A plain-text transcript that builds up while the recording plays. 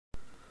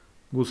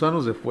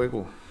Gusanos de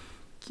fuego.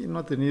 ¿Quién no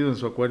ha tenido en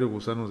su acuario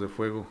gusanos de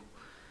fuego?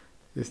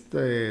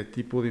 Este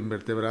tipo de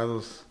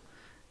invertebrados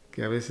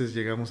que a veces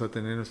llegamos a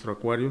tener en nuestro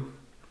acuario,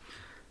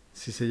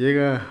 si se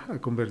llega a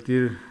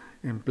convertir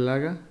en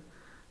plaga,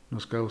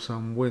 nos causa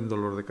un buen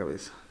dolor de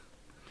cabeza.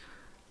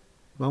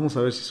 Vamos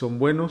a ver si son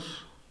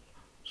buenos,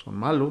 son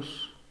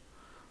malos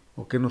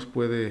o qué nos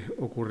puede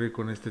ocurrir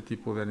con este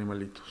tipo de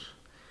animalitos.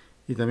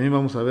 Y también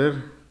vamos a ver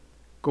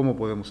cómo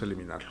podemos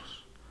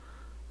eliminarlos.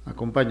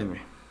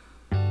 Acompáñenme.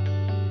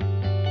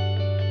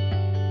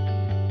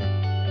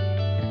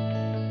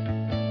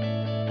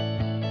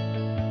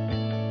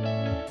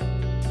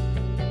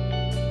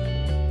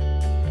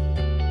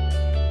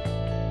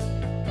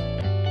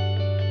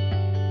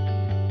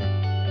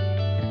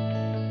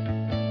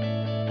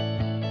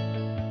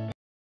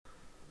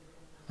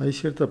 Hay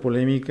cierta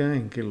polémica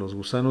en que los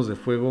gusanos de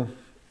fuego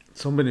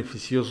son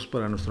beneficiosos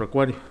para nuestro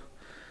acuario,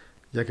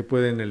 ya que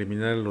pueden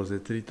eliminar los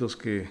detritos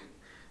que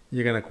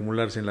llegan a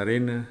acumularse en la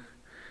arena,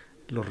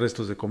 los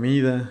restos de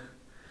comida.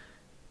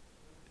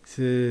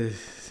 Se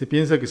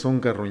piensa que son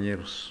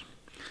carroñeros.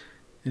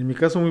 En mi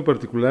caso muy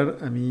particular,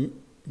 a mí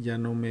ya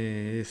no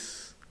me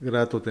es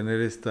grato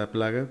tener esta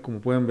plaga.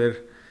 Como pueden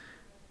ver,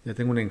 ya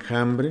tengo un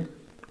enjambre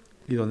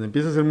y donde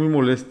empieza a ser muy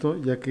molesto,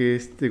 ya que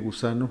este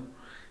gusano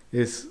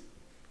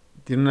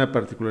tiene una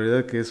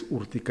particularidad que es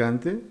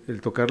urticante. El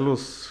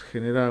tocarlos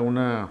genera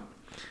una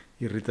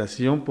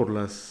irritación por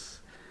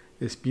las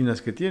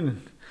espinas que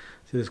tienen.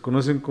 Se les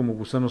conocen como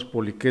gusanos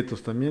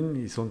poliquetos también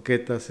y son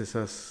quetas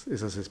esas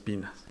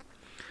espinas.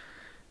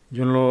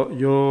 Yo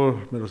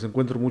me los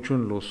encuentro mucho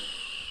en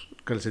los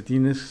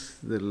calcetines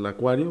del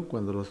acuario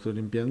cuando los estoy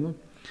limpiando.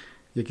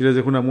 Y aquí les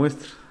dejo una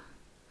muestra.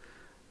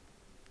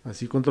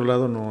 Así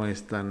controlado no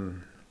es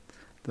tan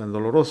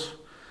doloroso.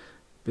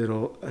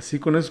 Pero así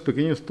con esos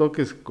pequeños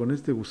toques con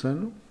este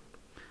gusano,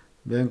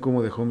 vean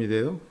cómo dejó mi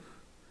dedo.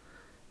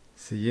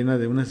 Se llena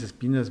de unas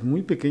espinas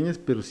muy pequeñas,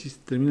 pero sí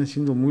terminan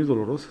siendo muy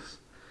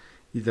dolorosas.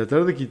 Y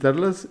tratar de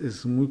quitarlas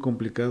es muy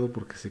complicado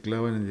porque se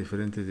clavan en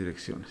diferentes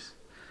direcciones.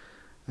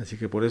 Así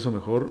que por eso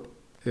mejor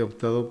he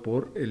optado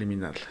por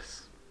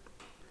eliminarlas.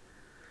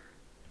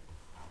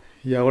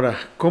 Y ahora,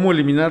 ¿cómo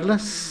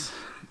eliminarlas?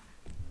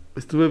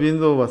 Estuve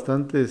viendo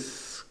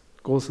bastantes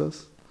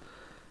cosas.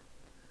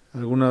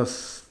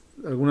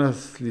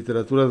 Algunas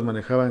literaturas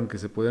manejaban que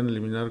se podían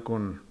eliminar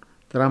con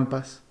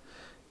trampas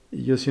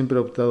y yo siempre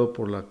he optado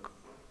por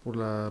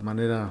la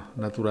manera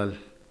natural.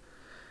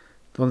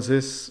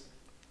 Entonces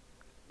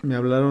me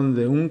hablaron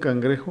de un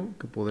cangrejo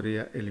que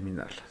podría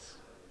eliminarlas.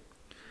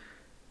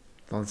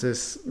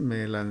 Entonces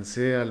me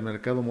lancé al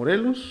mercado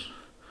Morelos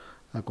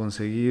a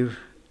conseguir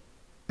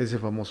ese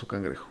famoso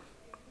cangrejo.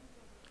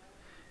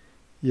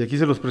 Y aquí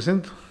se los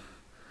presento.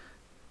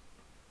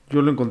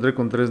 Yo lo encontré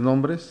con 3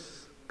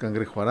 nombres: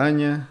 cangrejo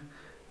araña,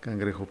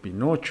 cangrejo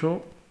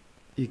pinocho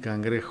y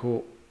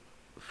cangrejo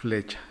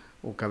flecha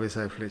o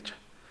cabeza de flecha.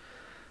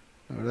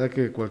 La verdad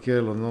que cualquiera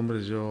de los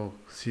nombres yo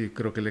sí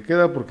creo que le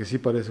queda porque sí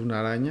parece una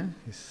araña,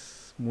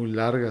 es muy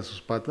larga sus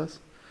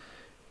patas.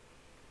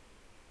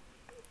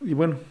 Y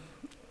bueno,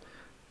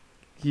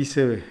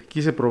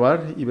 quise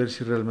probar y ver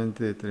si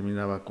realmente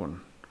terminaba con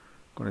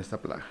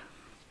esta plaga.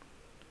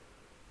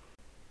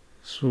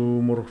 Su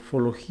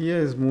morfología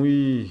es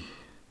muy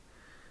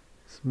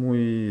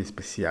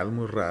especial,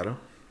 muy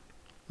raro.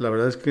 La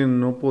verdad es que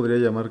no podría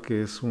llamar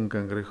que es un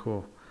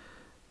cangrejo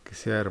que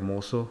sea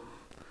hermoso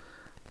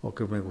o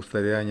que me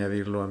gustaría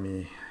añadirlo a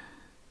mi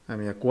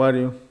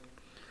acuario.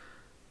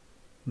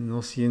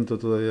 No siento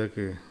todavía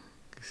que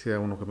sea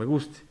uno que me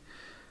guste,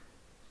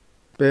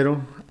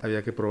 pero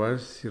había que probar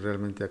si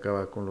realmente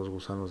acaba con los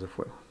gusanos de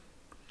fuego.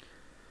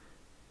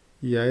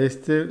 Y a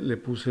este le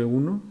puse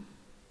uno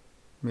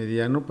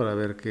mediano para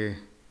ver qué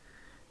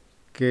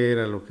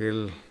era lo que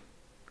él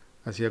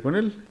hacía con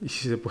él. Y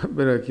si se pueden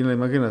ver aquí en la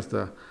imagen,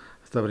 hasta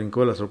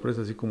brincó la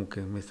sorpresa, así como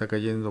que me está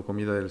cayendo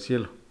comida del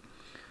cielo.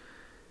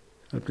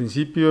 Al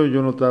principio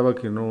yo notaba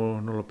que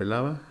no lo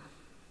pelaba,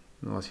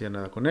 no hacía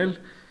nada con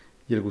él,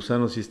 y el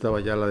gusano sí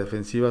estaba ya a la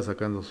defensiva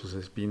sacando sus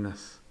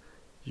espinas.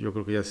 Yo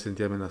creo que ya se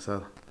sentía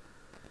amenazado.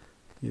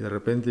 Y de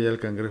repente ya el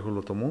cangrejo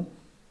lo tomó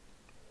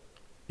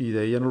y de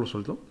ahí ya no lo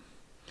soltó.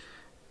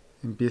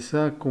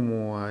 Empieza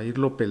como a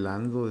irlo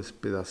pelando,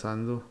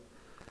 despedazando.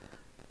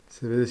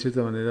 Se ve de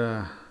cierta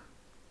manera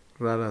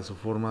rara su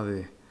forma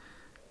de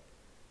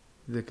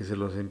que se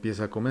los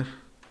empieza a comer.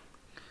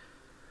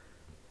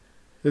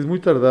 Es muy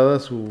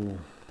tardada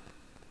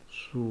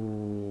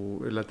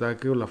el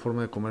ataque o la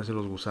forma de comerse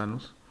los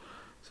gusanos.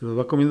 Se los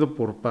va comiendo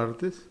por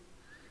partes.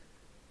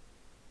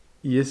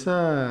 Y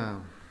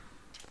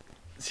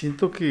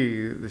siento que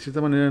de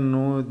cierta manera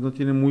no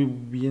tiene muy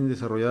bien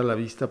desarrollada la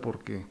vista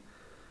porque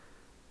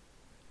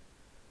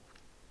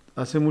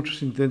hace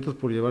muchos intentos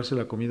por llevarse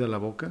la comida a la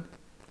boca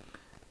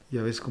y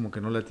a veces como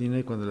que no la atina,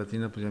 y cuando la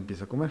atina pues ya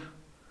empieza a comer.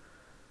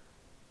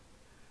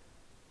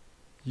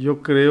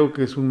 Yo creo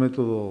que es un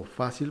método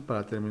fácil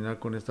para terminar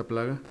con esta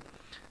plaga,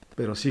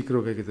 pero sí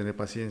creo que hay que tener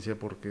paciencia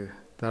porque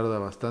tarda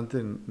bastante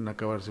en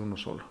acabarse uno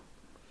solo.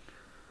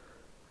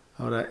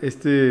 Ahora,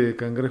 este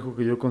cangrejo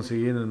que yo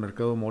conseguí en el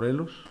mercado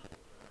Morelos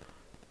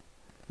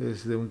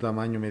es de un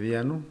tamaño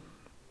mediano.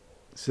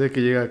 Sé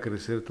que llega a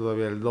crecer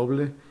todavía el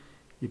doble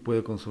y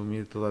puede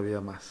consumir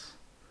todavía más.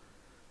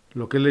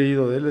 Lo que he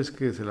leído de él es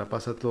que se la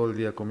pasa todo el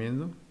día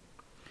comiendo.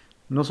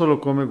 No solo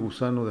come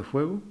gusano de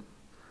fuego,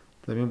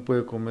 también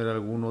puede comer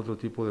algún otro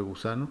tipo de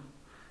gusano.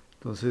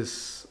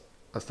 Entonces,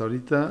 hasta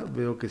ahorita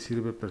veo que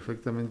sirve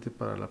perfectamente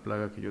para la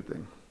plaga que yo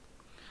tengo.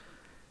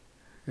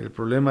 El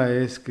problema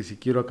es que si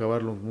quiero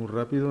acabarlos muy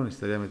rápido,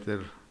 necesitaría meter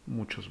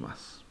muchos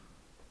más.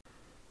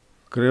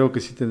 Creo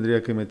que sí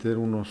tendría que meter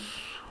unos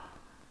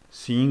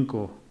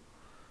 5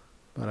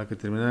 para que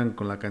terminaran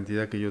con la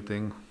cantidad que yo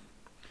tengo.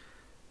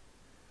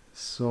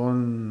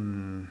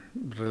 Son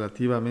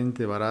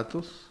relativamente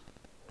baratos.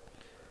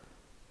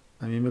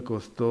 A mí me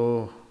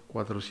costó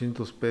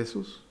 400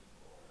 pesos.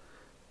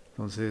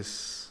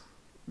 Entonces,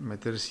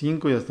 meter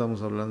 5 ya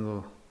estamos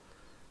hablando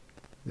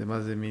de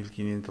más de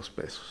 1500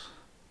 pesos.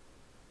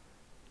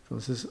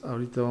 Entonces,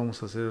 ahorita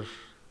vamos a hacer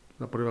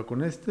la prueba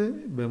con este.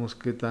 Vemos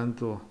qué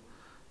tanto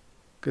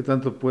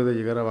puede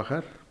llegar a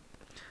bajar.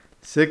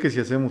 Sé que si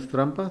hacemos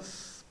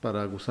trampas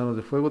para gusanos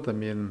de fuego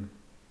también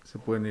se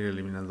pueden ir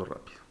eliminando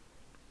rápido.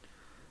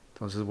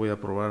 Entonces voy a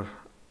probar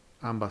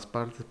ambas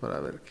partes para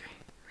ver qué.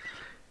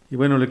 Y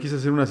bueno, le quise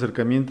hacer un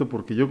acercamiento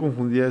porque yo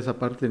confundía esa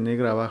parte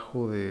negra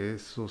abajo de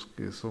esos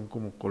que son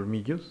como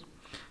colmillos.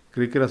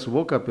 Creí que era su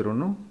boca, pero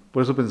no.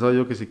 Por eso pensaba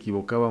yo que se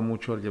equivocaba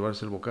mucho al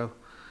llevarse el bocado.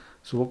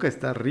 Su boca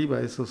está arriba,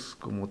 esos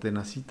como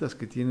tenacitas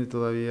que tiene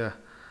todavía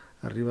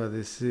arriba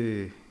de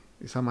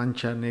esa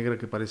mancha negra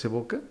que parece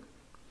boca.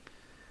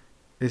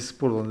 Es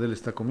por donde él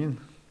está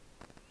comiendo.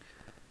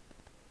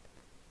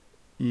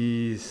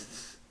 Y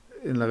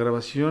en la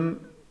grabación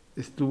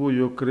estuvo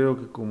yo creo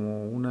que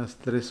como unas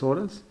 3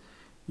 horas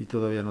y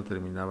todavía no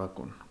terminaba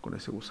con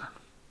ese gusano.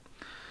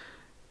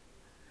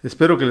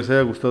 Espero que les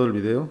haya gustado el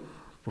video.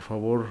 Por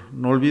favor,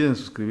 no olviden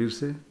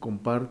suscribirse,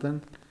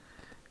 compartan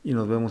y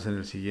nos vemos en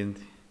el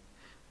siguiente.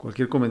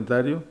 Cualquier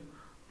comentario,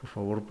 por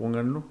favor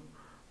pónganlo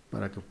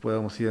para que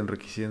podamos ir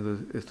enriqueciendo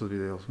estos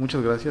videos.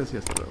 Muchas gracias y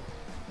hasta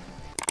luego.